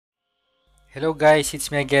Hello guys,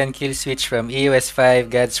 it's me again, KillSwitch from EOS 5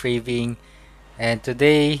 God's Raving, and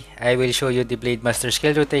today I will show you the Blade Master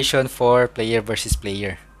skill rotation for player versus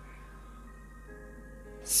player.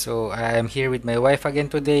 So I'm here with my wife again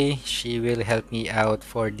today. She will help me out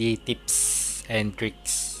for the tips and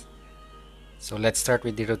tricks. So let's start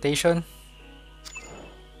with the rotation.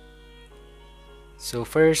 So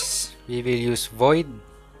first, we will use Void,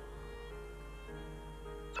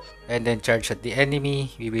 and then charge at the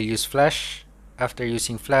enemy. We will use Flash. After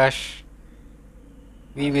using Flash,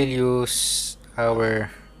 we will use our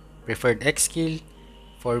preferred X skill.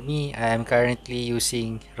 For me, I am currently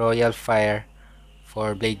using Royal Fire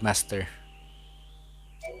for Blade Master.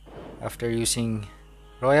 After using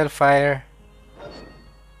Royal Fire,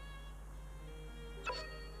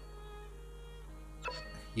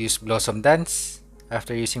 use Blossom Dance.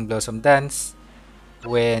 After using Blossom Dance,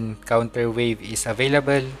 when Counter Wave is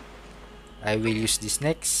available, I will use this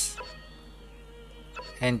next.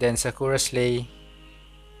 And then Sakura Slay.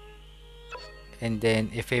 And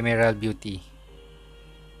then Ephemeral Beauty.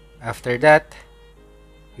 After that,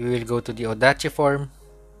 we will go to the Odachi form.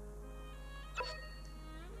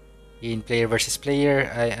 In player versus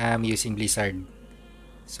player, I am using Blizzard.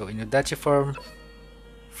 So in Odachi form,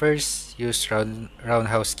 first use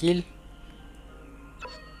Roundhouse skill,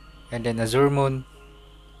 and then Azure Moon,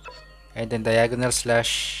 and then Diagonal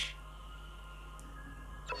Slash,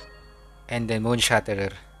 and then Moon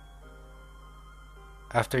Shatterer.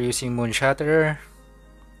 After using Moon Shatterer,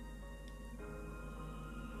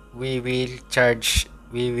 we will charge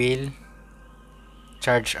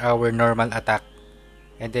our normal attack,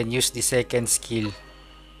 and then use the second skill,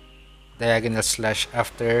 Diagonal Slash,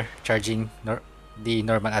 after charging the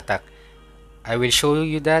normal attack. I will show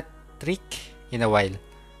you that trick in a while.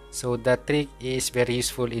 So that trick is very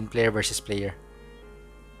useful in player versus player.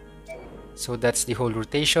 So that's the whole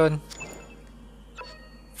rotation.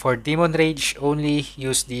 For Demon Rage, only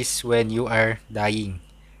use this when you are dying.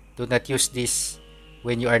 Do not use this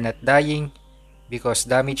when you are not dying, because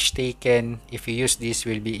damage taken if you use this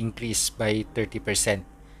will be increased by 30%.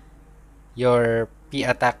 Your P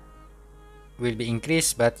attack will be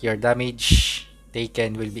increased, but your damage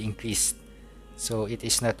taken will be increased. So it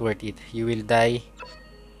is not worth it. You will die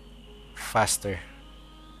faster.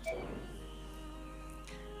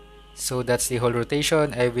 So that's the whole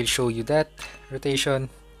rotation. I will show you that rotation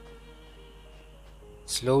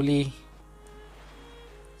slowly.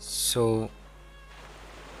 So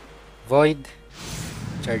Void,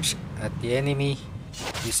 charge at the enemy,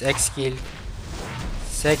 use X skill,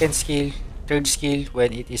 second skill, third skill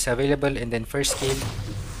when it is available, and then first skill,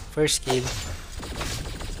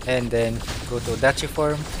 and then go to Dachi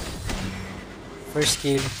form, first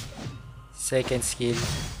skill, second skill,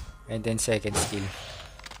 and then second skill.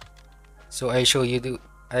 So I'll show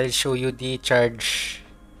you the charge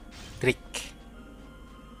trick.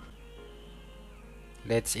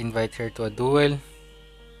 Let's invite her to a duel.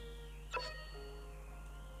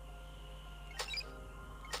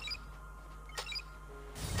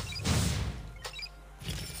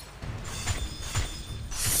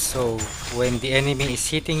 So when the enemy is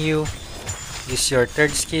hitting you, use your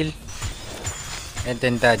third skill and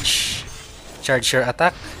then dodge. Charge your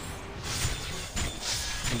attack,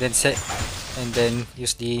 and then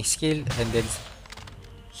use the skill and then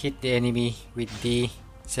hit the enemy with the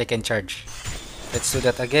second charge. Let's do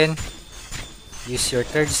that again. Use your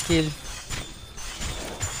third skill,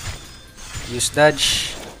 use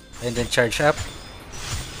dodge, and then charge up.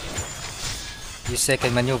 Use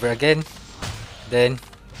second maneuver again, then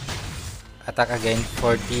attack again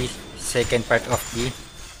for the second part of the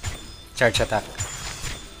charge attack.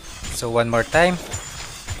 So one more time.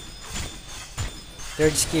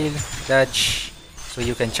 Third skill, dodge, so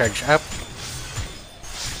you can charge up.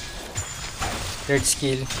 Third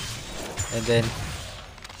skill, and then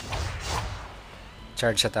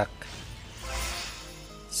charge attack.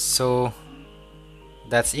 So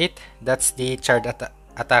that's it. That's the charge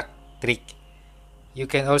attack trick. You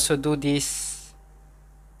can also do this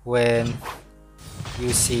when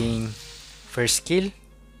using first skill.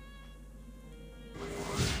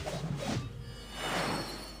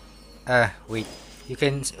 Wait. You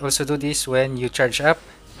can also do this when you charge up,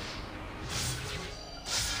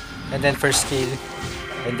 and then first skill,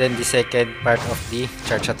 and then the second part of the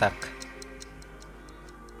charge attack.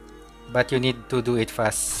 But you need to do it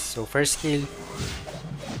fast. So first skill,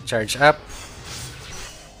 charge up.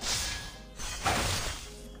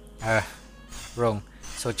 Wrong.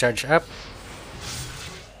 So charge up,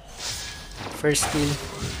 first skill,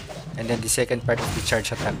 and then the second part of the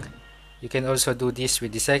charge attack. You can also do this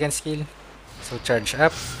with the second skill. So charge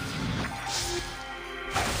up,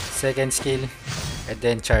 second skill, and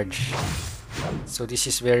then charge. So this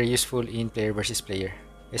is very useful in player versus player,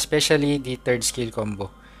 especially the third skill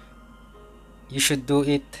combo. You should do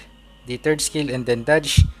it the third skill and then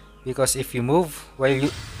dodge, because if you move while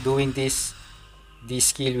you doing this, the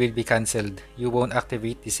skill will be cancelled. You won't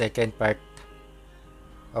activate the second part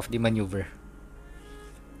of the maneuver.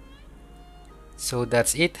 So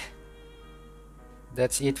that's it.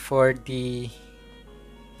 That's it for the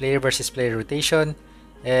player versus player rotation.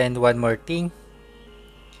 And one more thing,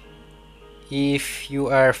 if you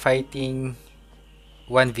are fighting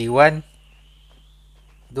 1v1,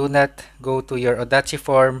 do not go to your Odachi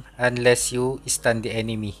form unless you stun the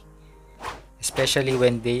enemy, especially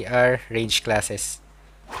when they are ranged classes.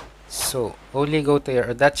 So only go to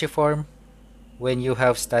your Odachi form when you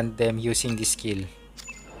have stunned them using this skill.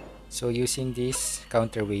 So using this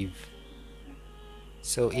counter wave.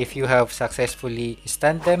 So if you have successfully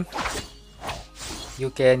stunned them, you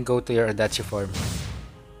can go to your Odachi form.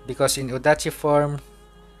 Because in Odachi form,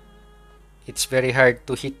 it's very hard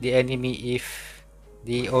to hit the enemy if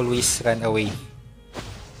they always run away.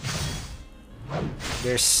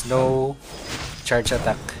 There's no charge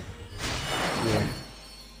attack here.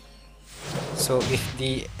 So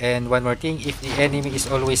and one more thing, if the enemy is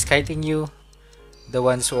always kiting you, the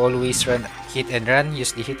ones who always hit and run,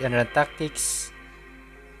 use the hit and run tactics,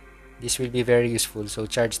 this will be very useful. So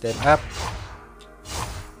charge them up,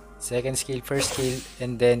 second skill, first skill,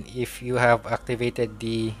 and then if you have activated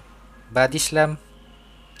the body slam,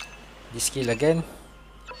 the skill again,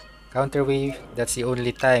 counter wave, that's the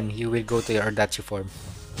only time you will go to your Odachi form.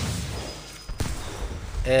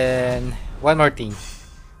 And one more thing,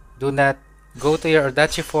 do not go to your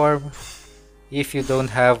Odachi form if you don't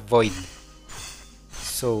have void.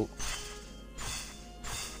 So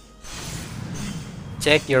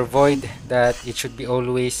check your void that it should be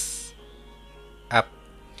always up.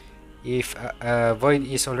 If void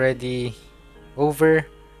is already over,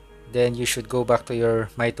 then you should go back to your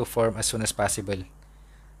Maito form as soon as possible.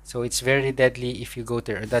 So it's very deadly if you go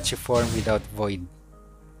to your Odachi form without void.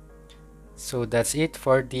 So that's it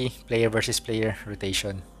for the player versus player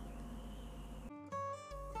rotation.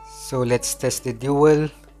 So let's test the duel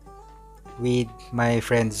with my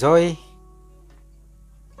friend Zoe.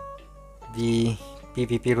 The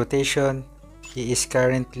PvP rotation, he is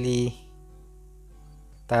currently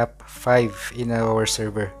top 5 in our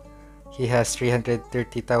server. He has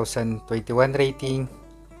 330,021 rating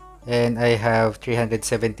and I have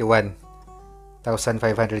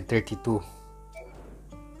 371,532.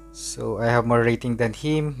 So I have more rating than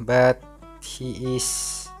him, but he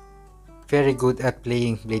is very good at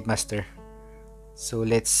playing Blade Master. So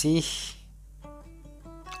let's see.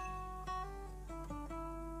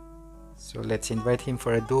 So let's invite him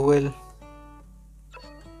for a duel.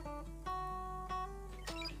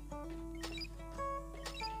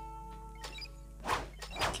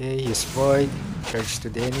 Okay, use void, charge to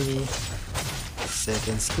the enemy,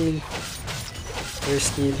 second skill,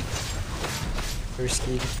 first skill,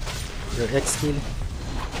 your X skill,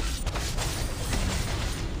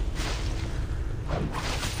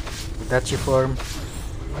 Odachi form,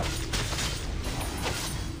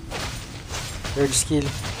 third skill,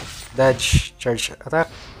 dodge, charge attack,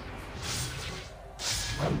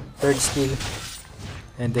 third skill,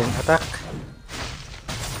 and then attack,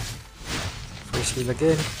 first skill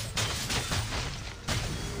again,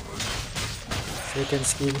 second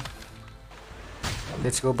skill.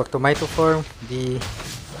 Let's go back to Maito form. The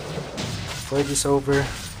void is over.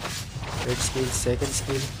 Third skill, second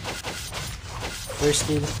skill, first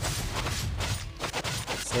skill,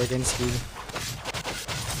 second skill,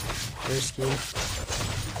 first skill,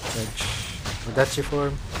 dodge, Odachi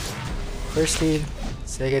form, first skill,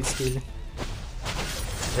 second skill,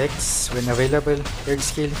 X when available, third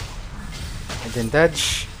skill, and then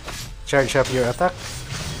dodge, charge up your attack,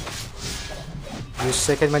 use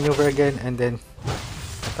second maneuver again, and then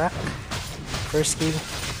attack, first skill,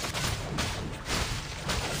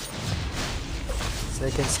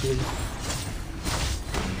 second skill,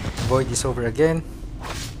 void is over again,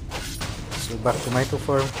 so back to Maito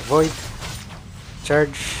form, void,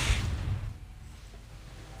 charge,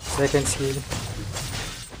 second skill,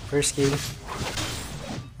 first skill,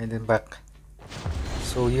 and then back.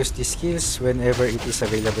 So use the skills whenever it is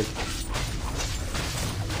available.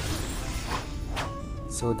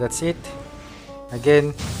 So that's it.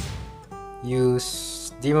 Again,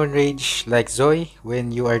 use Demon Rage like Zoe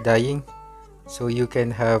when you are dying, so you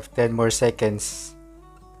can have 10 more seconds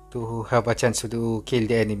to have a chance to kill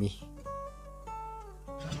the enemy.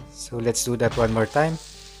 So let's do that one more time.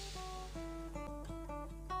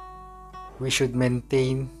 We should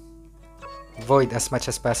maintain Void as much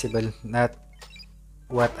as possible, not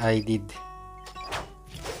what I did.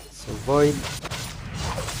 So Void,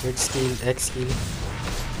 third skill, X skill.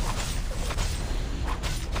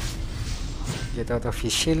 Get out of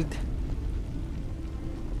his shield.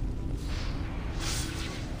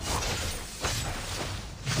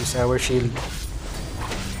 Use our shield.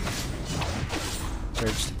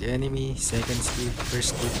 Charge to the enemy, second skill,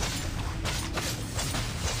 first skill.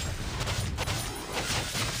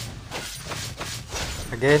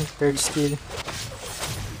 Again, third skill.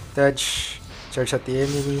 Touch, charge at the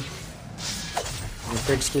enemy. Then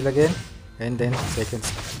third skill again. And then second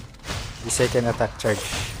skill. The second attack charge.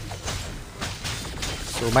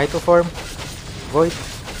 So Mito form, Void,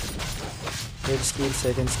 third skill,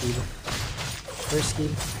 second skill, first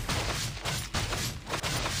skill.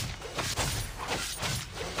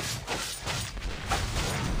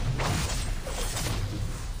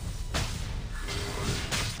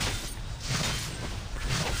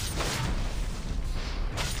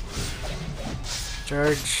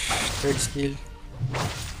 Charge, third skill.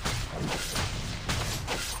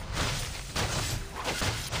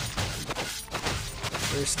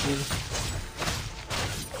 First skill.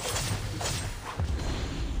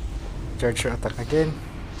 Charge your attack again.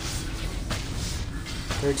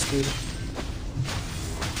 Third skill.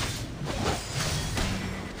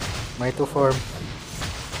 Mito form.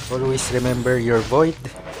 Always remember your void.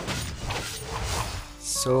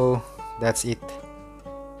 So that's it.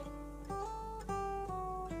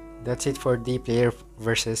 That's it for the player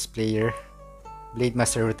versus player Blade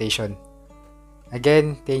Master rotation.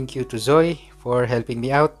 Again, thank you to Zoe for helping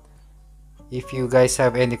me out. If you guys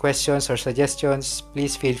have any questions or suggestions,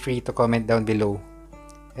 please feel free to comment down below.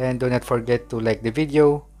 And do not forget to like the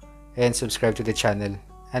video and subscribe to the channel.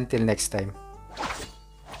 Until next time.